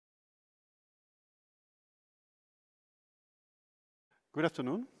Good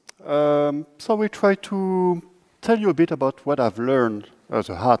afternoon. So we try to tell you a bit about what I've learned as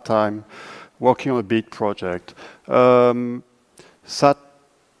a hard time working on a big project. So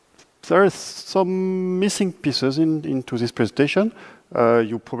there are some missing pieces into this presentation.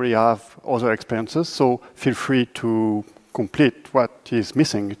 You probably have other experiences, so feel free to complete what is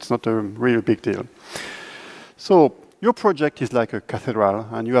missing. It's not a really big deal. So your project is like a cathedral,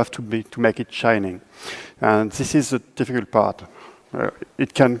 and you have to make it shining. And this is the difficult part.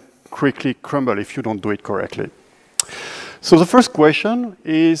 It can quickly crumble if you don't do it correctly. So the first question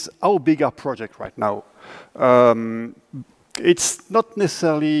is, how big our project right now? It's not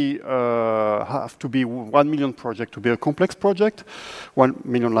necessarily have to be 1 million project to be a complex project, 1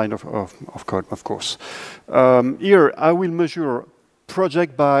 million line of code, of course. Here, I will measure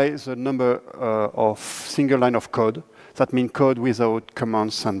project by the number of single line of code. That means code without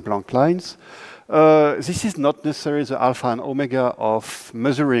commands and blank lines. This is not necessarily the alpha and omega of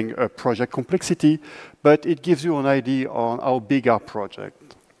measuring a project complexity, but it gives you an idea on how big our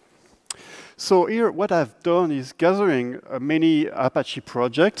project. So here, what I've done is gathering many Apache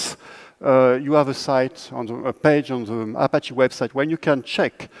projects. You have a site, a page on the Apache website where you can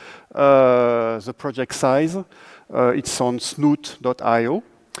check the project size. It's on snoot.io.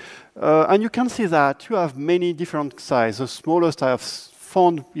 And you can see that you have many different sizes. The smallest I have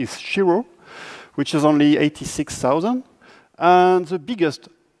found is Shiro, which is only 86,000. And the biggest,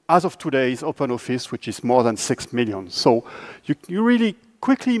 as of today, is OpenOffice, which is more than 6 million. So you really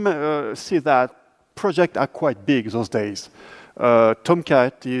quickly see that projects are quite big those days.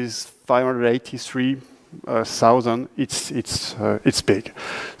 Tomcat is 583,000. It's big.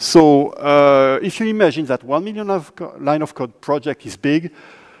 So if you imagine that 1 million line of code project is big,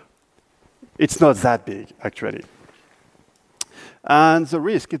 it's not that big, actually. And the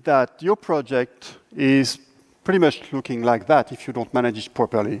risk is that your project is pretty much looking like that if you don't manage it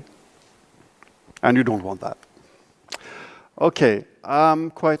properly. And you don't want that. OK,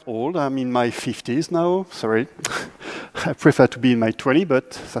 I'm quite old. I'm in my 50s now. Sorry. I prefer to be in my 20s,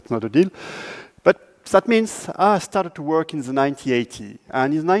 but that's not a deal. But that means I started to work in the 1980s.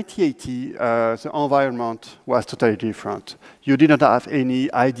 And in 1980, the environment was totally different. You didn't have any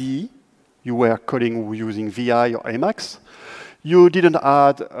IDE. You were coding using VI or Emacs. You didn't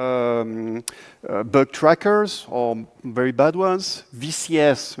add bug trackers or very bad ones.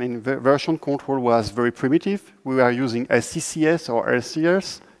 VCS, I mean, version control was very primitive. We were using SCCS or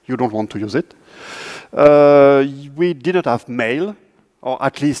LCS. You don't want to use it. We didn't have mail, or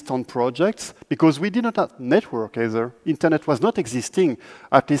at least on projects, because we didn't have network either. Internet was not existing,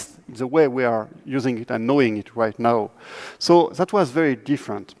 at least the way we are using it and knowing it right now. So that was very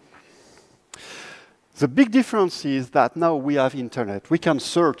different. The big difference is that now we have internet. We can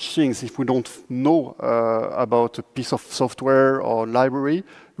search things if we don't know about a piece of software or library.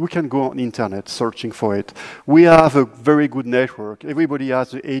 We can go on internet searching for it. We have a very good network. Everybody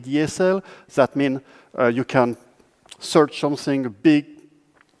has the ADSL. That means you can search something, a big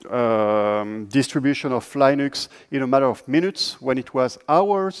distribution of Linux in a matter of minutes, when it was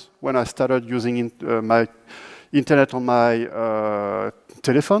hours when I started using my internet on my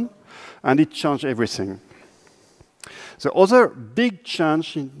telephone. And it changed everything. The other big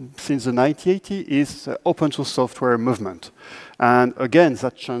change since the 1980s is the open source software movement. And again,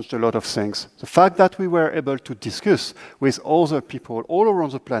 that changed a lot of things. The fact that we were able to discuss with other people all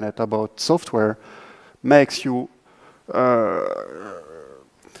around the planet about software makes you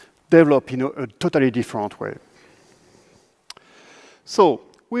develop in a totally different way. So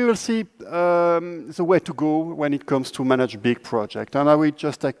we will see the way to go when it comes to manage big projects. And I will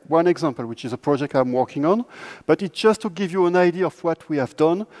just take one example, which is a project I'm working on. But it's just to give you an idea of what we have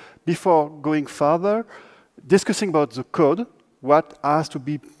done before going further, discussing about the code, what has to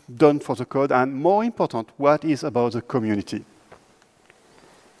be done for the code, and more important, what is about the community.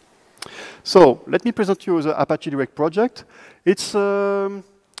 So let me present you the Apache Direct project. It's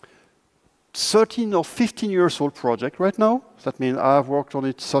 13 or 15 years old project right now. That means I've worked on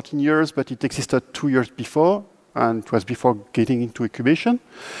it 13 years, but it existed 2 years before, and it was before getting into incubation.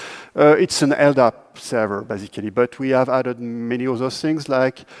 It's an LDAP server, basically, but we have added many other things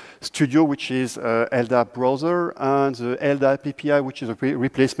like Studio, which is a LDAP browser, and the LDAP API, which is a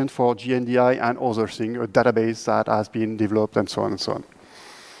replacement for GNDI and other things, a database that has been developed, and so on and so on.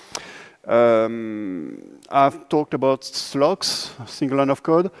 I've talked about SLOCs, single line of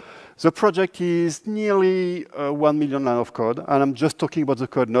code. The project is nearly 1 million line of code, and I'm just talking about the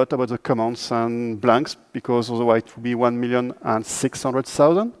code, not about the commands and blanks, because otherwise it would be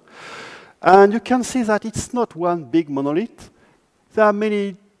 1,600,000. And you can see that it's not one big monolith. There are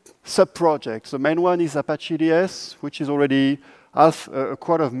many sub-projects. The main one is Apache DS, which is already a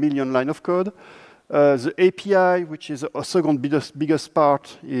quarter of a million line of code. The API, which is a second biggest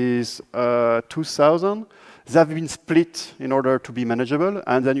part, is 2,000. They have been split in order to be manageable.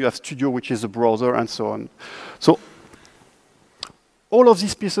 And then you have Studio, which is a browser, and so on. So all of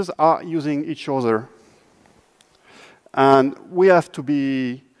these pieces are using each other. And we have to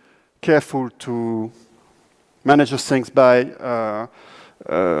be careful to manage those things by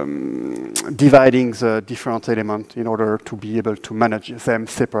dividing the different elements in order to be able to manage them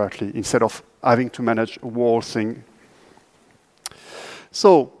separately instead of having to manage a whole thing.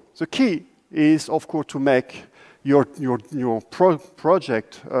 So the key is, of course, to make your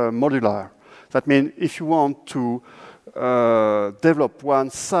project modular. That means if you want to develop one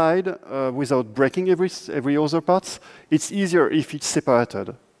side without breaking every other parts, it's easier if it's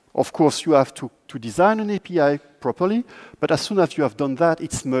separated. Of course, you have to design an API properly, but as soon as you have done that,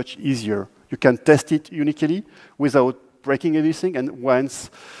 it's much easier. You can test it uniquely without breaking everything, and once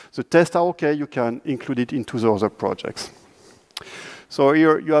the tests are okay, you can include it into the other projects. So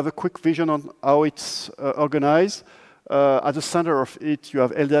here you have a quick vision on how it's organized. At the center of it, you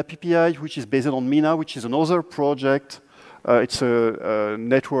have LDAP PPI, which is based on Mina, which is another project. It's a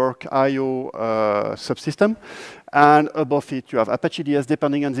network I/O subsystem. And above it, you have Apache DS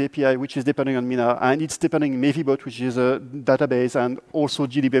depending on the API, which is depending on Mina. And it's depending on Mavibot, which is a database, and also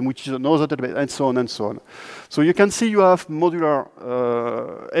GDBM, which is another database, and so on and so on. So you can see you have modular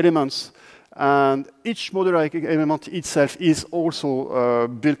elements. And each modular element itself is also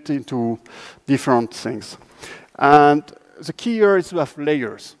built into different things. And the key here is to have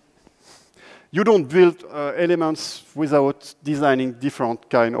layers. You don't build elements without designing different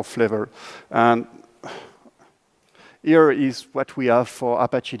kind of flavor. And here is what we have for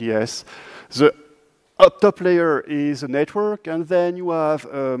Apache DS. The top layer is a network, and then you have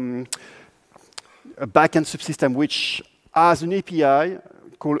a backend subsystem which has an API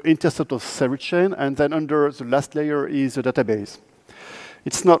called intercept of service chain, and then under the last layer is a database.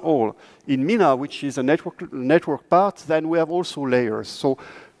 It's not all. In Mina, which is a network part, then we have also layers. So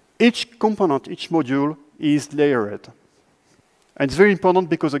each component, each module is layered. And it's very important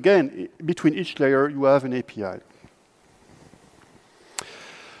because, again, between each layer, you have an API.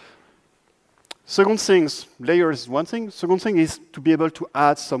 Second thing, layers is one thing. Second thing is to be able to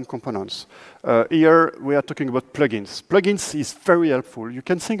add some components. Here, we are talking about plugins. Plugins is very helpful. You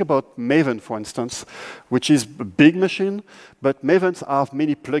can think about Maven, for instance, which is a big machine, but Mavens have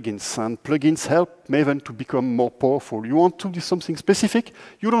many plugins, and plugins help Maven to become more powerful. You want to do something specific,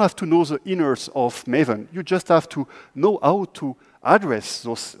 you don't have to know the inners of Maven. You just have to know how to address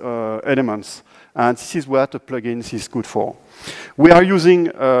those elements. And this is what a plugin is good for. We are using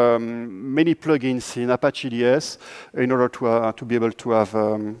many plugins in Apache DS in order to be able to have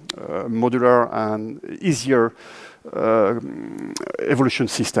modular and easier evolution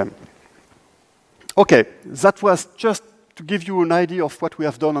system. Okay, that was just to give you an idea of what we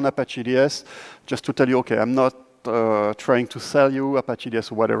have done on Apache DS, just to tell you, okay, I'm not trying to sell you Apache DS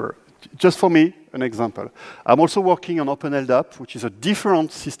or whatever. Just for me, an example. I'm also working on OpenLDAP, which is a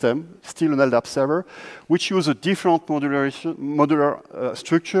different system, still an LDAP server, which uses a different modular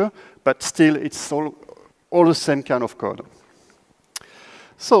structure, but still it's all the same kind of code.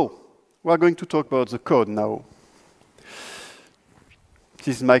 So, we're going to talk about the code now.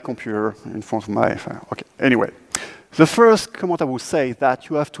 This is my computer in front of my, okay, anyway. The first comment I will say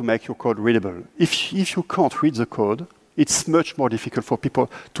that you have to make your code readable. If you can't read the code, it's much more difficult for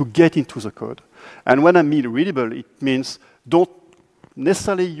people to get into the code. And when I mean readable, it means don't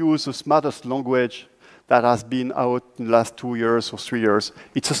necessarily use the smartest language that has been out in the last 2 years or 3 years.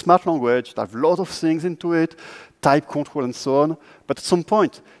 It's a smart language that has a lot of things into it, type control and so on. But at some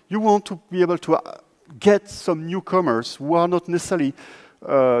point, you want to be able to get some newcomers who are not necessarily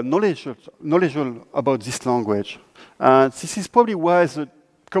knowledgeable about this language. And this is probably why the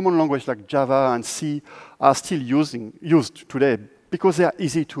common language like Java and C are still used today, because they are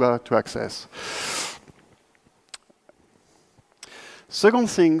easy to access. Second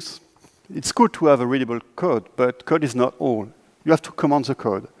thing, it's good to have a readable code, but code is not all. You have to command the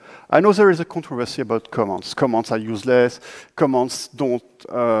code. I know there is a controversy about commands. Commands are useless. Commands don't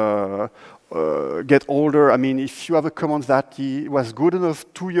get older. I mean, if you have a command that was good enough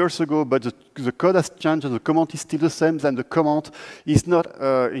 2 years ago, but the code has changed and the command is still the same, then the command is not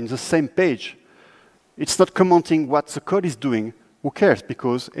in the same page. It's not commenting what the code is doing. Who cares?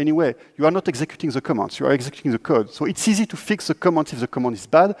 Because anyway, you are not executing the commands. You are executing the code. So it's easy to fix the command if the command is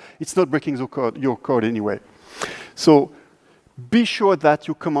bad. It's not breaking your code anyway. So be sure that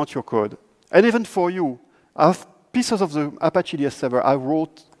you comment your code. And even for you, I have pieces of the Apache DS server I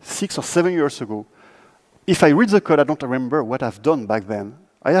wrote 6 or 7 years ago. if I read the code, I don't remember what I've done back then.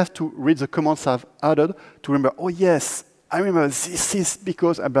 I have to read the commands I've added to remember, oh yes, I remember this is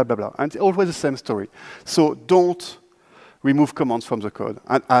because blah, blah, blah. And it's always the same story. So don't remove commands from the code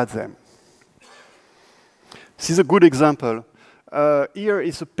and add them. This is a good example. Here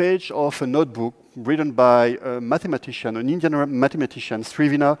is a page of a notebook written by a mathematician, an Indian mathematician,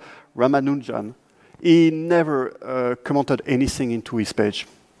 Srivina Ramanujan. He never commented anything into his page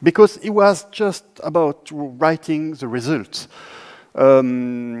because it was just about writing the results.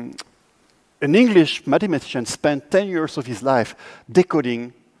 An English mathematician spent 10 years of his life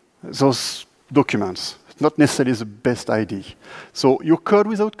decoding those documents. It's not necessarily the best idea. So your code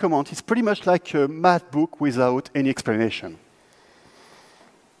without comment is pretty much like a math book without any explanation.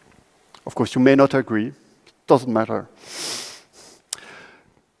 Of course, you may not agree. It doesn't matter.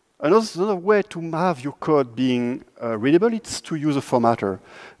 Another way to have your code being readable is to use a formatter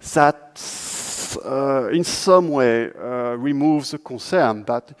that in some way removes the concern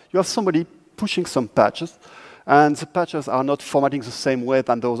that you have somebody pushing some patches, and the patches are not formatting the same way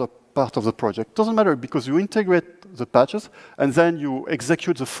than those are part of the project. Doesn't matter because you integrate the patches, and then you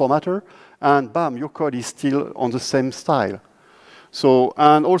execute the formatter, and bam, your code is still on the same style. So,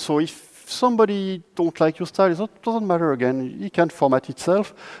 and also if somebody don't like your style, it doesn't matter again, it can format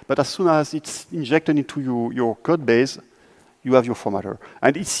itself, but as soon as it's injected into your code base, you have your formatter.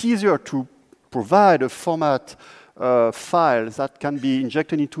 And it's easier to provide a format file that can be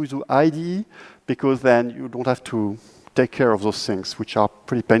injected into the IDE because then you don't have to take care of those things, which are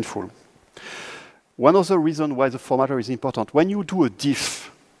pretty painful. One other reason why the formatter is important, when you do a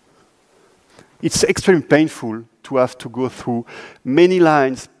diff, it's extremely painful to have to go through many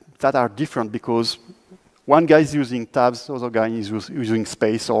lines that are different because one guy is using tabs, the other guy is using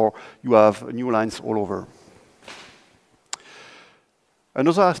space, or you have new lines all over.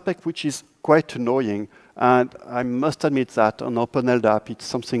 Another aspect which is quite annoying, and I must admit that on OpenLDAP, it's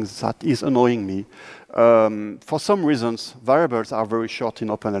something that is annoying me. For some reasons, variables are very short in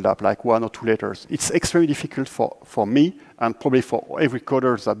OpenLDAP, like 1 or 2 letters. It's extremely difficult for me, and probably for every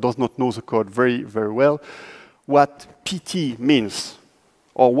coder that does not know the code very, very well, what PT means,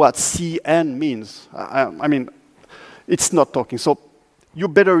 or what CN means. I mean, it's not talking. So you're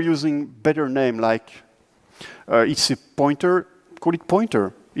better using better name, like it's a pointer, call it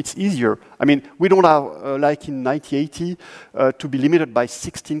pointer. It's easier. I mean, we don't have, like in 1980, to be limited by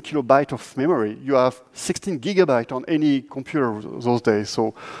 16 kilobytes of memory. You have 16 gigabytes on any computer those days.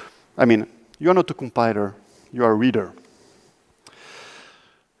 So, I mean, you're not a compiler, you are a reader.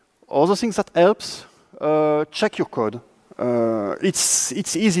 Other things that helps, check your code.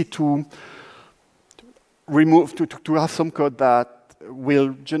 It's easy to remove, to have some code that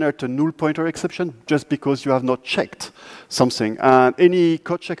will generate a null pointer exception just because you have not checked something. And any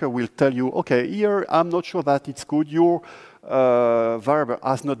code checker will tell you, okay, here I'm not sure that it's good. Your variable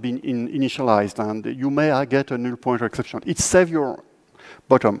has not been initialized, and you may get a null pointer exception. It saves your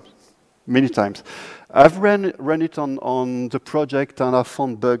bottom many times. I've run it on the project, and I've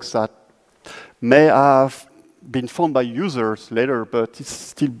found bugs that may have been found by users later, but it's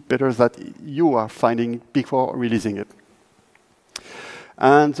still better that you are finding it before releasing it.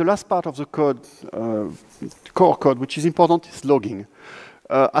 And the last part of the code, core code, which is important, is logging.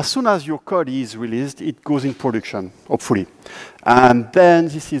 As soon as your code is released, it goes in production, hopefully. And then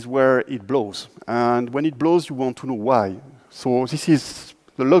this is where it blows. And when it blows, you want to know why. So this is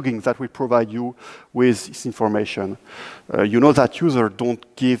the logging that will provide you with this information. You know that users don't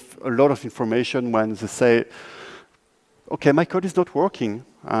give a lot of information when they say, okay, my code is not working,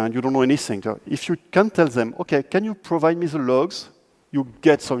 and you don't know anything. If you can tell them, okay, can you provide me the logs? You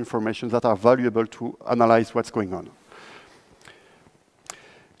get some information that are valuable to analyze what's going on.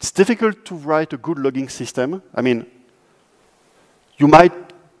 It's difficult to write a good logging system. I mean, you might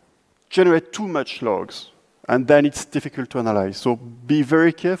generate too much logs, and then it's difficult to analyze. So be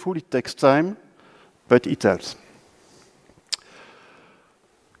very careful, it takes time, but it helps.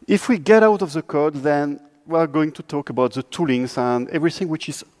 If we get out of the code, then we're going to talk about the toolings and everything which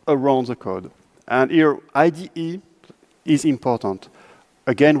is around the code. And here, IDE is important.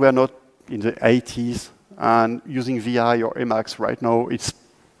 Again, we're not in the 80s, and using VI or Emacs right now, it's,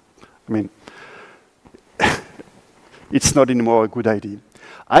 I mean, it's not anymore a good idea.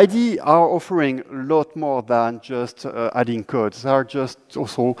 IDE are offering a lot more than just adding code. They are just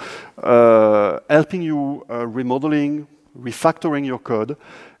also helping you remodeling, refactoring your code.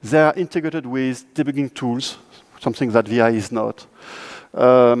 They are integrated with debugging tools, something that VI is not.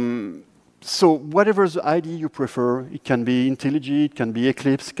 So whatever the IDE you prefer, it can be IntelliJ, it can be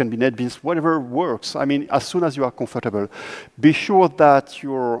Eclipse, it can be NetBeans, whatever works. I mean, as soon as you are comfortable, be sure that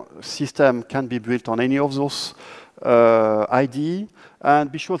your system can be built on any of those IDE,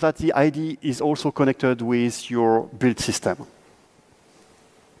 and be sure that the IDE is also connected with your build system.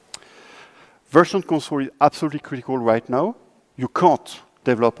 Version control is absolutely critical right now. You can't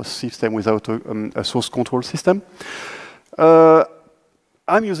develop a system without a source control system.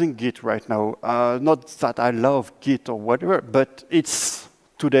 I'm using Git right now. Not that I love Git or whatever, but it's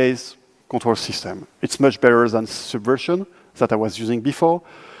today's control system. It's much better than Subversion that I was using before.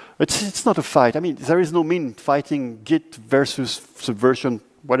 It's not a fight. I mean, there is no mean fighting Git versus Subversion,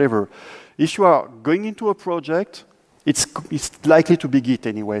 whatever. If you are going into a project, it's likely to be Git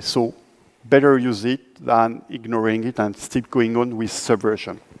anyway, so better use it than ignoring it and still going on with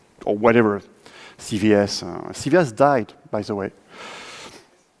Subversion or whatever. CVS. CVS died, by the way.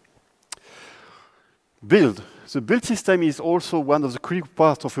 Build. The build system is also one of the critical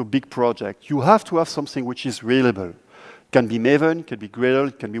parts of your big project. You have to have something which is reliable. It can be Maven, it can be Gradle,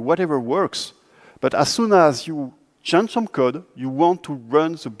 it can be whatever works. But as soon as you change some code, you want to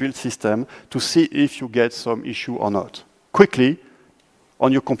run the build system to see if you get some issue or not. Quickly,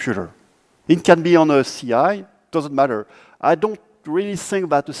 on your computer. It can be on a CI, doesn't matter. I don't really think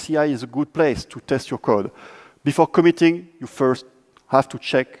that the CI is a good place to test your code. Before committing, you first have to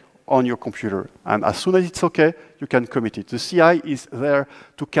check on your computer. And as soon as it's OK, you can commit it. The CI is there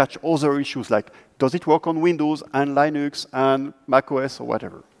to catch other issues like, does it work on Windows and Linux and macOS or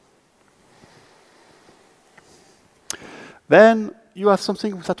whatever? Then you have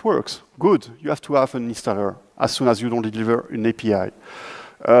something that works. Good. You have to have an installer as soon as you don't deliver an API.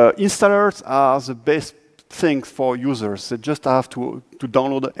 Installers are the best thing for users. They just have to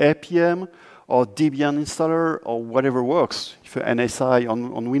download APM or Debian installer or whatever works, if NSI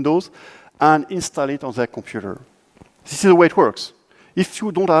on Windows, and install it on their computer. This is the way it works. If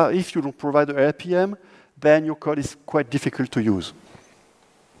you don't provide the APM, then your code is quite difficult to use.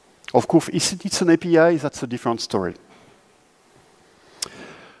 Of course, if it's an API, that's a different story.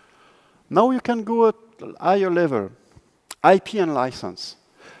 Now you can go at higher level, IP and license.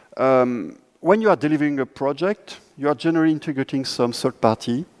 When you are delivering a project, you are generally integrating some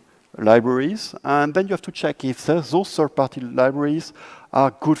third-party libraries, and then you have to check if those third-party libraries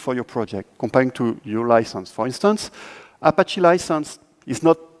are good for your project, comparing to your license. For instance, Apache license is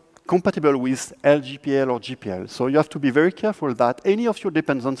not compatible with LGPL or GPL, so you have to be very careful that any of your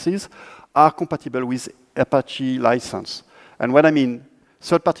dependencies are compatible with Apache license. And when I mean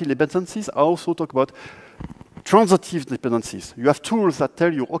third-party dependencies, I also talk about transitive dependencies. You have tools that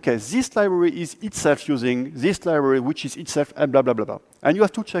tell you, OK, this library is itself using this library, which is itself, and blah, blah, blah, blah. And you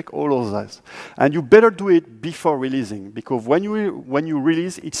have to check all of that. And you better do it before releasing, because when you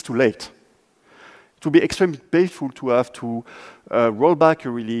release, it's too late. It will be extremely painful to have to roll back a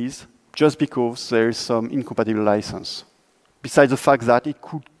release just because there is some incompatible license, besides the fact that it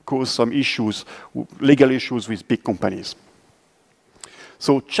could cause some issues, legal issues with big companies.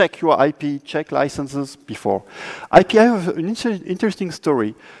 So check your IP, check licenses before. IP, I have an interesting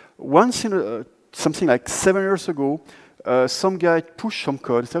story. Once, something like 7 years ago, some guy pushed some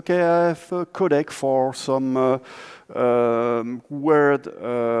code. Said, OK, I have a codec for some weird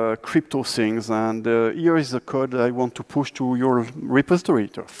crypto things, and here is the code I want to push to your repository.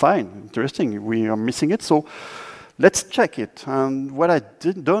 Fine, interesting. We are missing it, so let's check it. And what I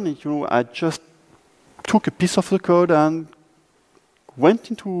done, I just took a piece of the code and went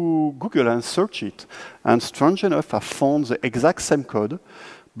into Google and searched it. And strange enough, I found the exact same code,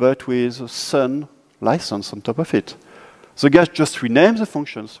 but with a Sun license on top of it. The guy just renamed the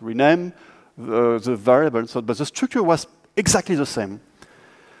functions, renamed the variables, but the structure was exactly the same.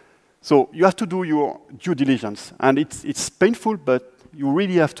 So you have to do your due diligence. And it's painful, but you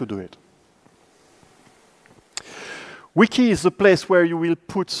really have to do it. Wiki is the place where you will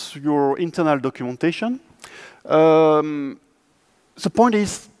put your internal documentation. The point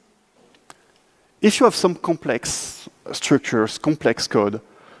is, if you have some complex structures, complex code,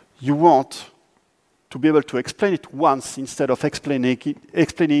 you want to be able to explain it once instead of explaining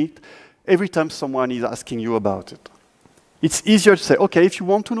it every time someone is asking you about it. It's easier to say, OK, if you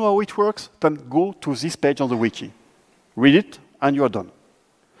want to know how it works, then go to this page on the wiki. Read it, and you're done.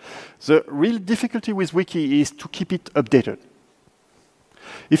 The real difficulty with wiki is to keep it updated.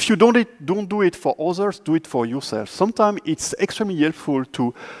 If you don't do it for others, do it for yourself. Sometimes it's extremely helpful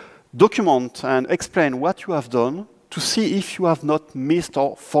to document and explain what you have done to see if you have not missed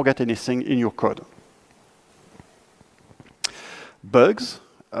or forgot anything in your code. Bugs.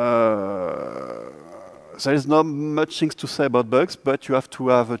 there is not much things to say about bugs, but you have to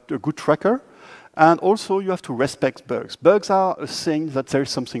have a good tracker. And also, you have to respect bugs. Bugs are a sign that there is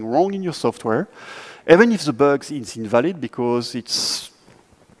something wrong in your software, even if the bug is invalid, because it's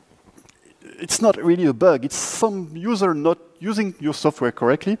not really a bug. It's some user not using your software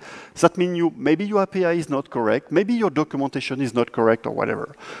correctly. That means maybe your API is not correct, maybe your documentation is not correct, or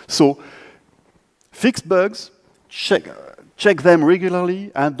whatever. So fix bugs, check them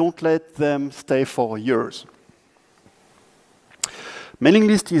regularly, and don't let them stay for years. Mailing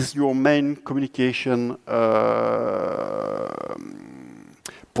list is your main communication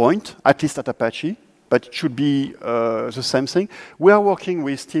point, at least at Apache, but it should be the same thing. We are working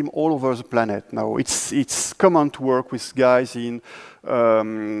with teams all over the planet now. It's common to work with guys in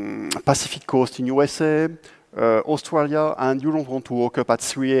Pacific Coast in USA, Australia, and you don't want to wake up at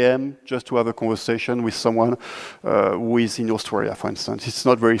 3 a.m. just to have a conversation with someone who is in Australia, for instance. It's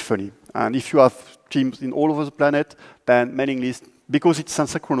not very funny. And if you have teams in all over the planet, then mailing list, because it's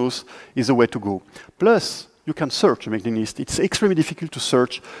asynchronous, is the way to go. Plus, you can search a mailing list. It's extremely difficult to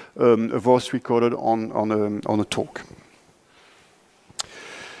search a voice recorded on a talk.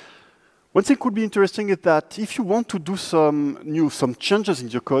 One thing could be interesting is that if you want to do some changes in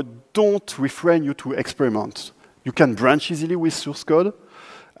your code, don't refrain you to experiment. You can branch easily with source code,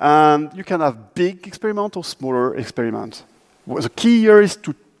 and you can have big experiments or smaller experiments. The key here is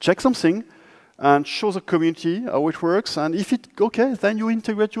to check something and show the community how it works, and if it's okay, then you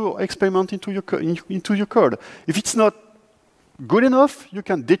integrate your experiment into your code. If it's not good enough, you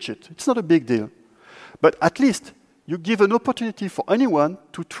can ditch it. It's not a big deal. But at least you give an opportunity for anyone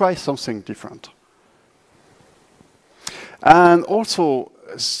to try something different. And also,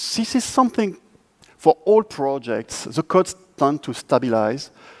 this is something for all projects. The codes tend to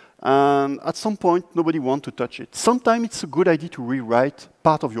stabilize, and at some point, nobody wants to touch it. Sometimes it's a good idea to rewrite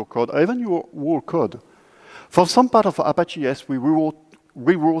part of your code, or even your whole code. For some part of Apache, yes, we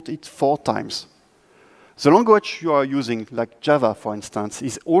rewrote it 4 times. The language you are using, like Java, for instance,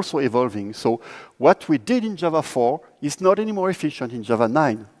 is also evolving. So what we did in Java 4 is not any more efficient in Java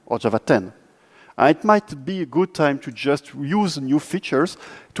 9 or Java 10. And it might be a good time to just use new features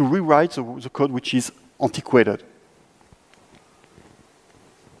to rewrite the code which is antiquated.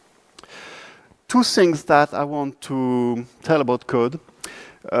 2 things that I want to tell about code.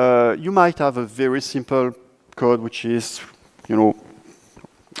 You might have a very simple code which is,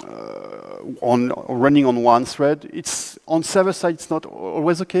 running on one thread. It's on server side, it's not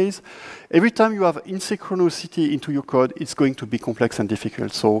always the case. Every time you have asynchronicity into your code, it's going to be complex and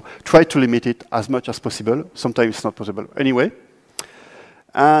difficult. So try to limit it as much as possible. Sometimes it's not possible. Anyway.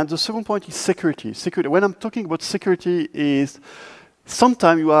 And the second point is security. When I'm talking about security is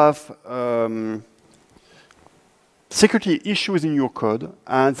sometimes you have security issues in your code,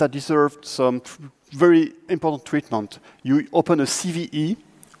 and that deserve some very important treatment. You open a CVE,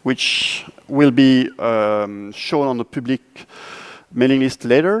 which will be shown on the public mailing list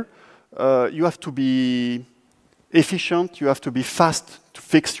later. You have to be efficient, you have to be fast to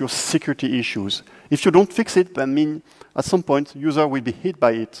fix your security issues. If you don't fix it, then at some point, user will be hit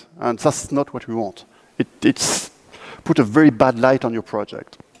by it, and that's not what we want. It's put a very bad light on your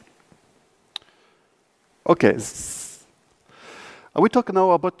project. Okay. I will talk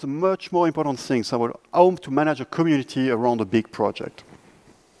now about much more important things, about how to manage a community around a big project.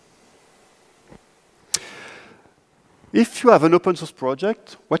 If you have an open source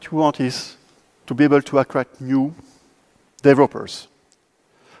project, what you want is to be able to attract new developers.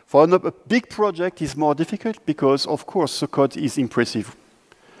 For a big project is more difficult because, of course, the code is impressive.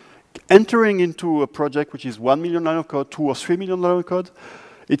 Entering into a project which is 1 million line of code, 2 or 3 million line of code,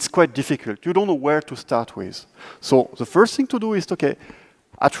 it's quite difficult. You don't know where to start with. So the first thing to do is to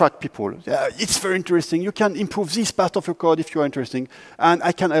attract people. Yeah, it's very interesting. You can improve this part of your code if you are interested, and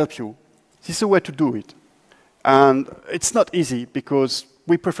I can help you. This is a way to do it. And it's not easy because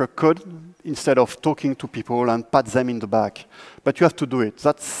we prefer code instead of talking to people and pat them in the back. But you have to do it.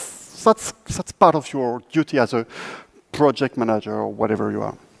 That's part of your duty as a project manager or whatever you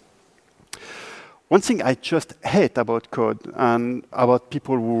are. One thing I just hate about code and about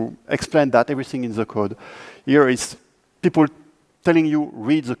people who explain that everything in the code here is people telling you,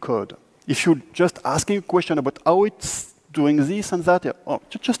 read the code. If you're just asking a question about how it's doing this and that,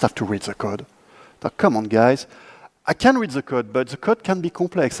 you just have to read the code. So, come on, guys. I can read the code, but the code can be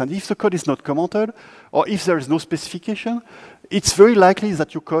complex. And if the code is not commented, or if there is no specification, it's very likely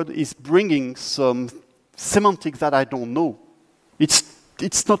that your code is bringing some semantics that I don't know.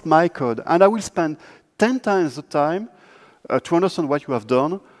 It's not my code. And I will spend 10 times the time to understand what you have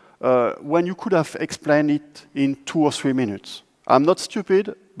done when you could have explained it in 2 or 3 minutes. I'm not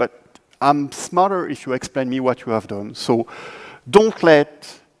stupid, but I'm smarter if you explain me what you have done. So don't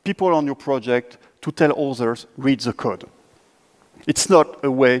let people on your project to tell others, read the code. It's not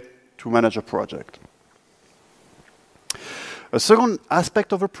a way to manage a project. A second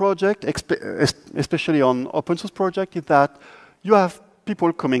aspect of a project, especially on open source project, is that you have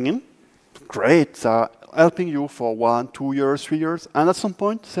people coming in, great, they are helping you for 1, 2 years, 3 years, and at some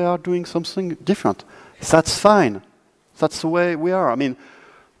point they are doing something different. That's fine. That's the way we are. I mean,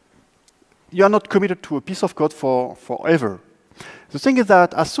 you are not committed to a piece of code forever. The thing is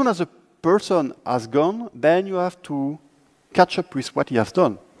that as soon as a person has gone, then you have to catch up with what he has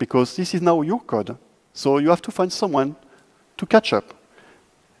done, because this is now your code. So you have to find someone to catch up.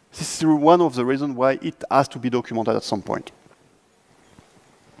 This is one of the reasons why it has to be documented at some point.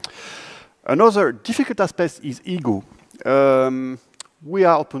 Another difficult aspect is ego. We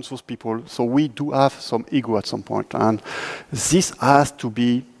are open source people, so we do have some ego at some point, and this has to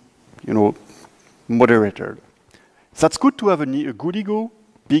be, moderated. That's good to have a good ego,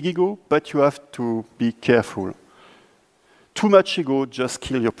 big ego, but you have to be careful. Too much ego just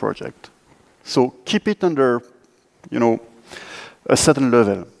kills your project. So keep it under, a certain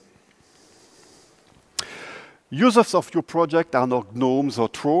level. Users of your project are not gnomes or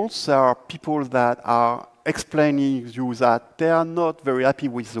trolls. There are people that are explaining you that they are not very happy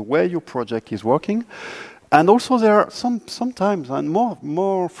with the way your project is working. And also there are sometimes, and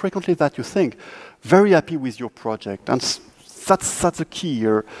more frequently than you think, very happy with your project. And that's the key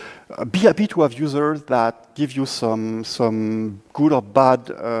here. Be happy to have users that give you some good or bad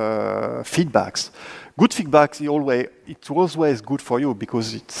feedbacks. Good feedback is always good for you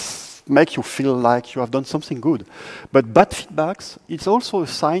because it makes you feel like you have done something good. But bad feedbacks, it's also a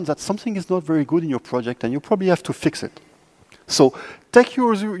sign that something is not very good in your project and you probably have to fix it. So take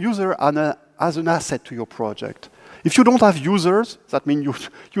your user as an asset to your project. If you don't have users, that means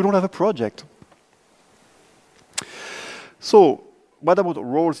you don't have a project. So what about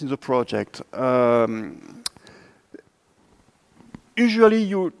roles in the project? Usually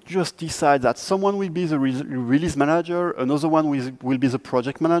you just decide that someone will be the release manager, another one will be the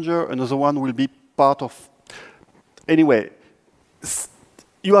project manager, another one will be part of... Anyway,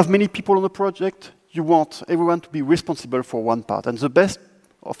 you have many people on the project, you want everyone to be responsible for one part. And the best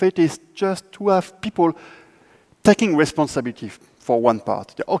of it is just to have people taking responsibility for one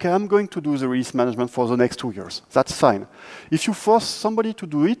part. Okay, I'm going to do the release management for the next 2 years. That's fine. If you force somebody to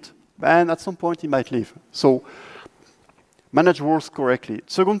do it, then at some point he might leave. So manage roles correctly.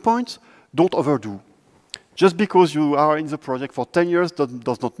 Second point, don't overdo. Just because you are in the project for 10 years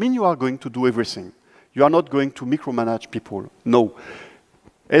does not mean you are going to do everything. You are not going to micromanage people. No.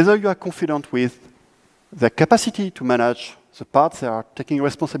 Either you are confident with the capacity to manage the parts they are taking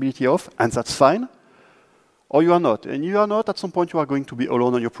responsibility of, and that's fine, or you are not. And you are not, at some point you are going to be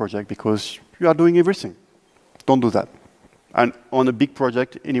alone on your project because you are doing everything. Don't do that. And on a big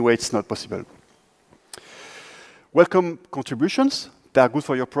project, anyway, it's not possible. Welcome contributions. They are good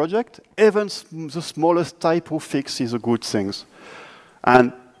for your project. Even the smallest typo fix is a good thing.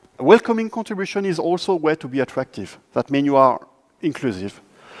 And welcoming contribution is also a way to be attractive. That means you are inclusive.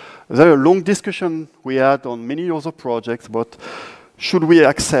 There is a long discussion we had on many other projects about should we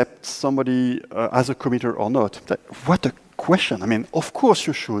accept somebody as a committer or not? What a question. I mean, of course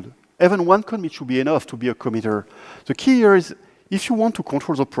you should. Even one commit should be enough to be a committer. The key here is if you want to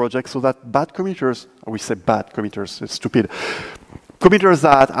control the project so that bad committers, or we say bad committers, it's stupid, committers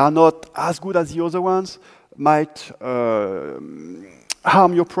that are not as good as the other ones might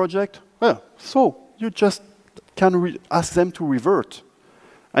harm your project, well, so you just can ask them to revert.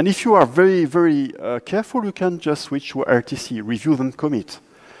 And if you are very, very careful, you can just switch to RTC, review and commit.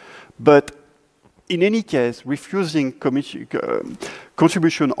 But in any case, refusing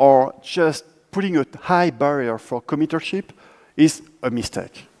contribution or just putting a high barrier for committership is a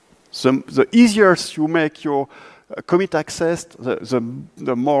mistake. The easier you make your commit access,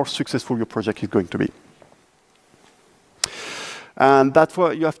 the more successful your project is going to be. And that's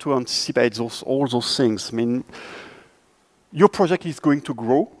why you have to anticipate all those things. I mean, your project is going to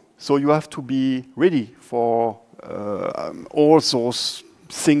grow, so you have to be ready for all those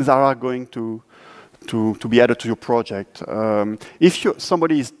things that are going to be added to your project. If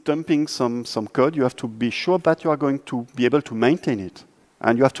somebody is dumping some code, you have to be sure that you are going to be able to maintain it.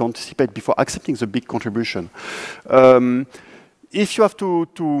 And you have to anticipate before accepting the big contribution. If you have to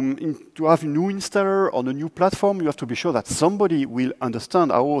have a new installer on a new platform, you have to be sure that somebody will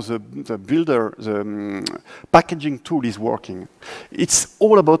understand how the builder, the packaging tool is working. It's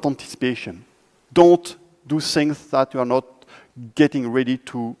all about anticipation. Don't do things that you are not getting ready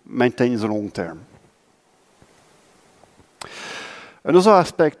to maintain in the long term. Another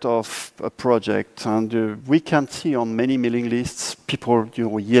aspect of a project, and we can see on many mailing lists, people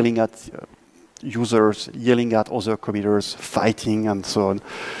yelling at users, yelling at other committers, fighting, and so on.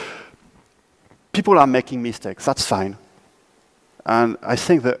 People are making mistakes. That's fine. And I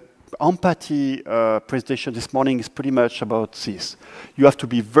think the empathy presentation this morning is pretty much about this. You have to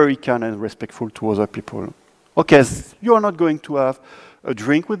be very kind and respectful to other people. Okay, you are not going to have a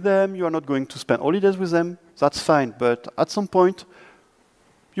drink with them. You are not going to spend holidays with them. That's fine. But at some point,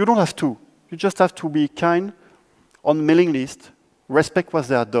 you don't have to. You just have to be kind on the mailing list, respect what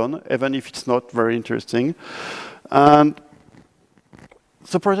they have done, even if it's not very interesting. And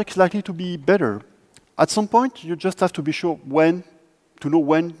the project is likely to be better. At some point, you just have to be sure to know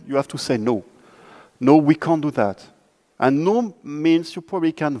when you have to say no. No, we can't do that. And no means you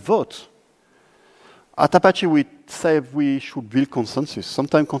probably can vote. At Apache, we say we should build consensus.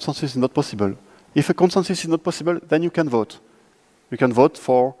 Sometimes consensus is not possible. If a consensus is not possible, then you can vote. You can vote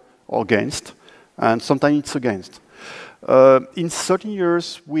for or against, and sometimes it's against. In 13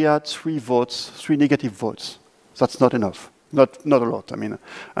 years, we had 3 negative votes. That's not enough. Not a lot, I mean.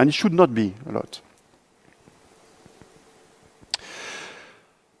 And it should not be a lot.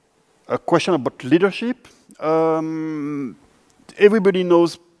 A question about leadership. Everybody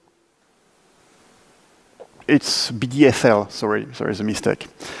knows it's BDFL, sorry, there is a mistake.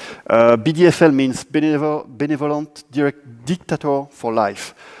 BDFL means benevolent dictator for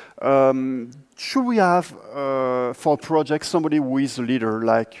life. Should we have, for a project, somebody who is a leader,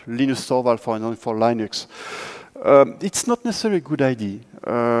 like Linus Torvald, for Linux? It's not necessarily a good idea.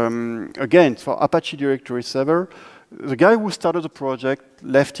 Again, for Apache Directory Server, the guy who started the project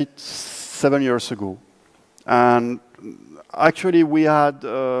left it 7 years ago. And actually, we had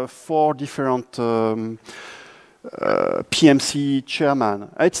 4 different PMC chairman.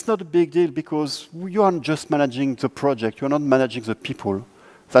 It's not a big deal because you aren't just managing the project, you're not managing the people.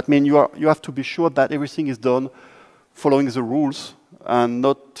 That means you have to be sure that everything is done following the rules and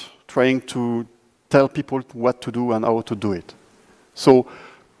not trying to tell people what to do and how to do it. So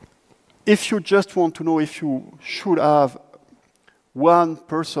if you just want to know if you should have one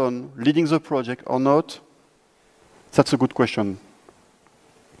person leading the project or not, that's a good question.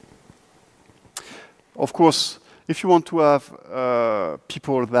 Of course, if you want to have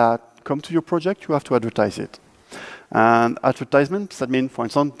people that come to your project, you have to advertise it. And advertisement, that means, for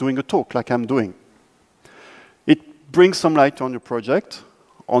instance, doing a talk like I'm doing. It brings some light on your project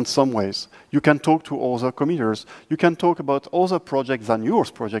on some ways. You can talk to other committers. You can talk about other projects than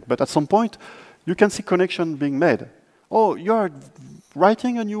yours project, but at some point, you can see connection being made. Oh, you're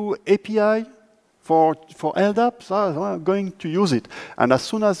writing a new API for LDAP? I'm going to use it. And as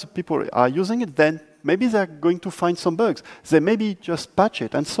soon as people are using it, then maybe they're going to find some bugs. They maybe just patch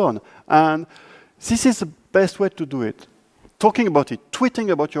it and so on. And this is the best way to do it. Talking about it, tweeting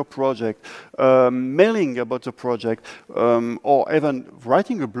about your project, mailing about the project, or even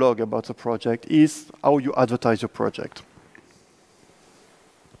writing a blog about the project is how you advertise your project.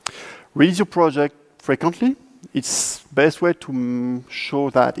 Release your project frequently. It's the best way to show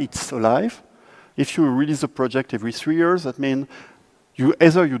that it's alive. If you release a project every 3 years, that means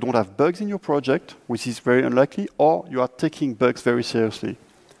either you don't have bugs in your project, which is very unlikely, or you are taking bugs very seriously.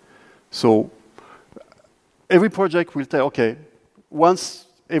 So every project will tell, okay, once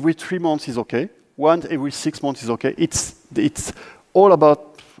every 3 months is okay, once every 6 months is okay. It's all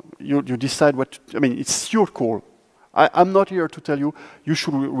about you decide what, it's your call. I'm not here to tell you you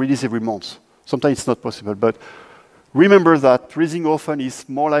should release every month. Sometimes it's not possible, but remember that releasing often is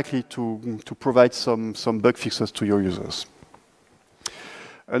more likely to provide some bug fixes to your users.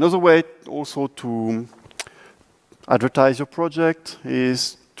 Another way also to advertise your project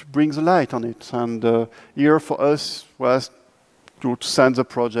is to bring the light on it. And here for us was to send the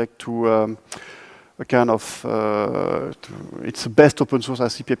project to a kind of, it's the best open source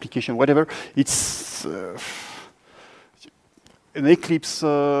RCP application, whatever. It's an Eclipse,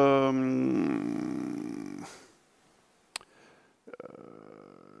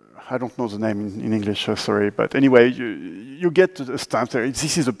 I don't know the name in English, sorry, but anyway, you get a stamp there.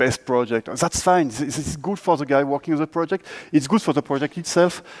 This is the best project. That's fine. This is good for the guy working on the project. It's good for the project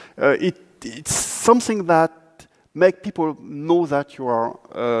itself. It's something that makes people know that you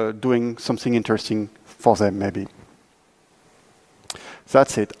are doing something interesting for them, maybe.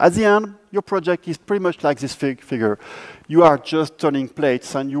 That's it. At the end, your project is pretty much like this figure. You are just turning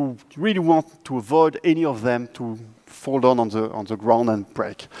plates, and you really want to avoid any of them to fall down on the ground and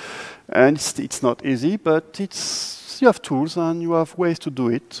break. And it's not easy, but you have tools and you have ways to do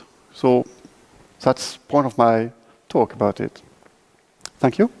it. So that's part of my talk about it.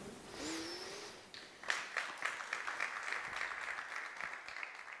 Thank you.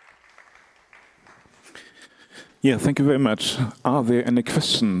 Yeah, thank you very much. Are there any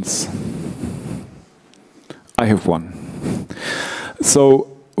questions? I have one. So,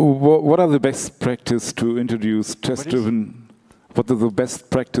 what are the best practice to introduce test-driven? What are the best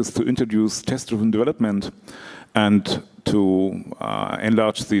practice to introduce test-driven development and to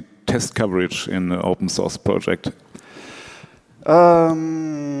enlarge the test coverage in an open source project?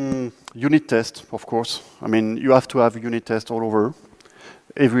 Unit test, of course. I mean, you have to have unit test all over.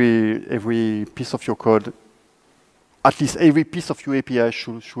 Every piece of your code, at least every piece of your API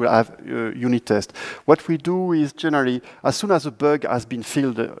should have unit test. What we do is generally, as soon as a bug has been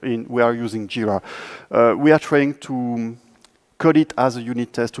filled in, we are using Jira. We are trying to code it as a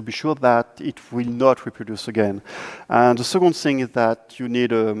unit test to be sure that it will not reproduce again. And the second thing is that you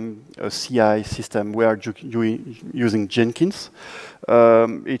need a CI system where you're using Jenkins.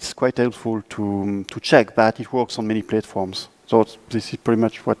 It's quite helpful to check that it works on many platforms. So this is pretty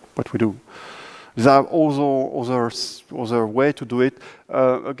much what we do. There are also other way to do it.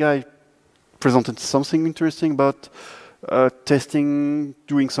 A guy presented something interesting about testing,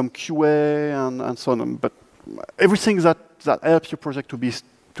 doing some QA and so on. But everything that helps your project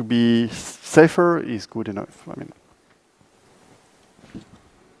to be safer is good enough. I mean.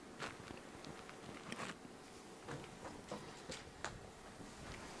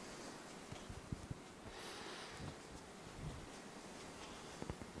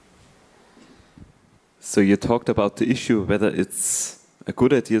 So you talked about the issue whether it's a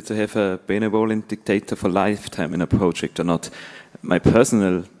good idea to have a benevolent dictator for lifetime in a project or not. My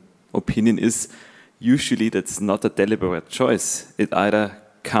personal opinion is usually that's not a deliberate choice. It either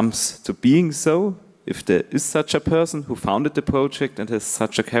comes to being so, if there is such a person who founded the project and has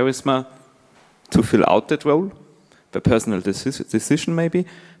such a charisma to fill out that role, by personal decision maybe,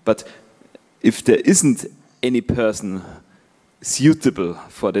 but if there isn't any person suitable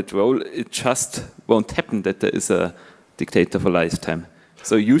for that role, it just won't happen that there is a dictator for lifetime.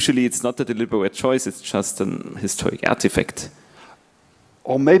 So usually it's not a deliberate choice, it's just an historic artifact.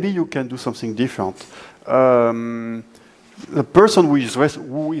 Or maybe you can do something different. The person who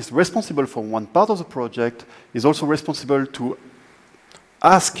is responsible for one part of the project is also responsible to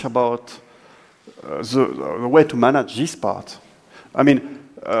ask about the way to manage this part. I mean,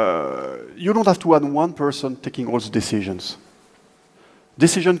 you don't have to have one person taking all the decisions.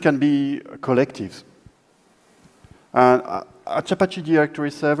 Decision can be collective. And at Apache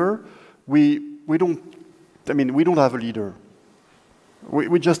Directory Server, we don't have a leader.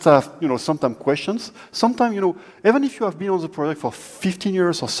 We just have, sometimes questions. Sometimes, even if you have been on the project for 15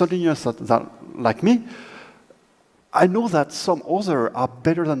 years or 13 years, like me, I know that some others are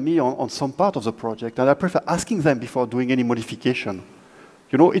better than me on some part of the project, and I prefer asking them before doing any modification.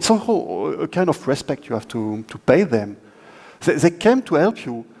 It's also a kind of respect you have to pay them. They came to help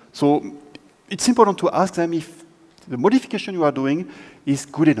you, so it's important to ask them if the modification you are doing is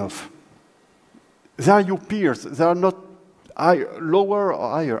good enough. They are your peers. They are not lower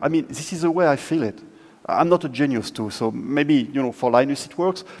or higher. I mean, this is the way I feel it. I'm not a genius too, so maybe for Linus it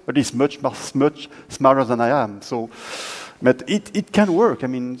works, but it's much smarter than I am. So, but it can work. I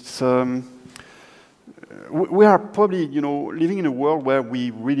mean, we are probably living in a world where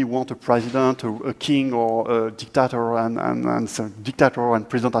we really want a president, a king, or a dictator, and so dictator and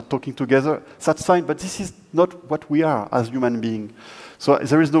president are talking together. That's fine, but this is not what we are as human beings. So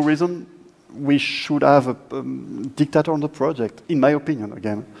there is no reason we should have a dictator on the project, in my opinion,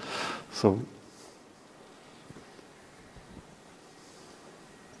 again. So.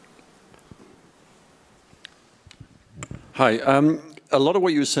 Hi. A lot of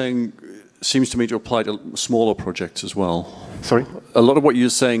what you were saying seems to me to apply to smaller projects as well. Sorry? A lot of what you're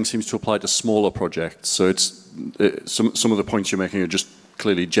saying seems to apply to smaller projects. So it's some of the points you're making are just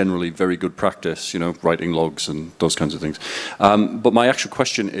clearly generally very good practice, writing logs and those kinds of things. But my actual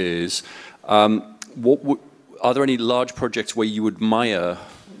question is, are there any large projects where you admire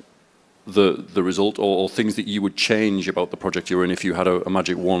the result or things that you would change about the project you're in if you had a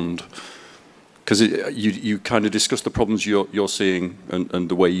magic wand? Because you kind of discussed the problems you're seeing and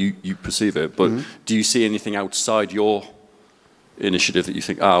the way you perceive it, but do you see anything outside your initiative that you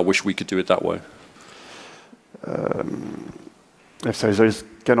think, I wish we could do it that way? Sorry, there is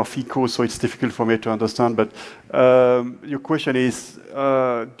kind of echo, so it's difficult for me to understand. But your question is,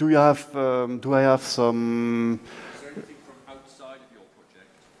 do I have some? Is there anything from outside of your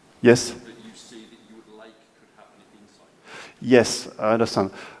project? Yes. That you see that you would like could happen inside? Yes, I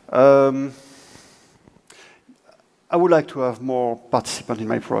understand. I would like to have more participants in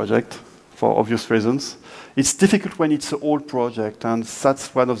my project, for obvious reasons. It's difficult when it's an old project, and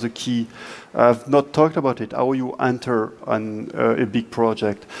that's one of the key. I've not talked about it, how you enter on a big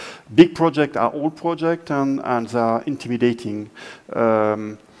project. Big projects are old projects, and they are intimidating.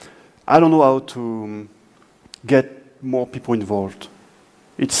 I don't know how to get more people involved.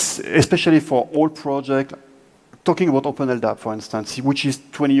 It's especially for old projects, talking about OpenLDAP, for instance, which is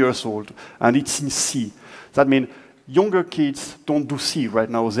 20 years old, and it's in C. That means younger kids don't do C right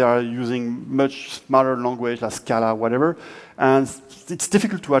now. They are using much smarter language like Scala, whatever, and it's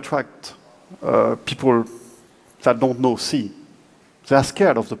difficult to attract people that don't know C. They are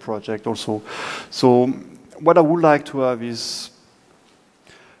scared of the project also. So what I would like to have is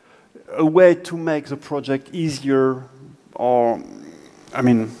a way to make the project easier, or, I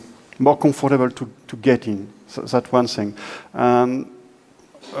mean, more comfortable to get in. So that's one thing. And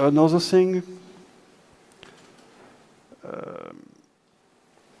another thing,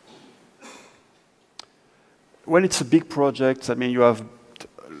 when it's a big project, I mean, you have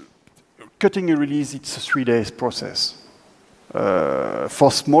cutting a release, it's a 3 days process.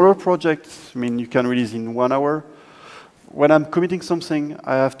 For smaller projects, I mean, you can release in 1 hour. When I'm committing something,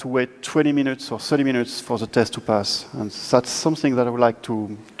 I have to wait 20 minutes or 30 minutes for the test to pass. And that's something that I would like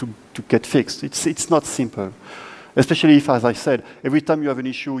to get fixed. It's not simple. Especially if, as I said, every time you have an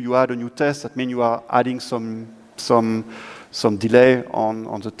issue, you add a new test. That means you are adding some delay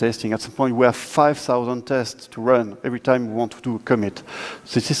on the testing. At some point, we have 5,000 tests to run every time we want to do a commit.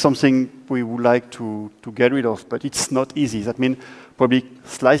 So this is something we would like to get rid of, but it's not easy. That means probably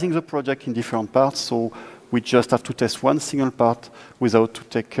slicing the project in different parts, so we just have to test one single part without to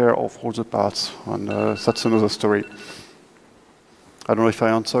take care of all the parts. And that's another story. I don't know if I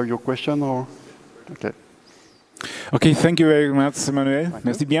answered your question or... Okay. Okay, thank you very much, Emmanuel.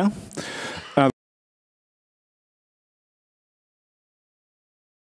 Merci bien.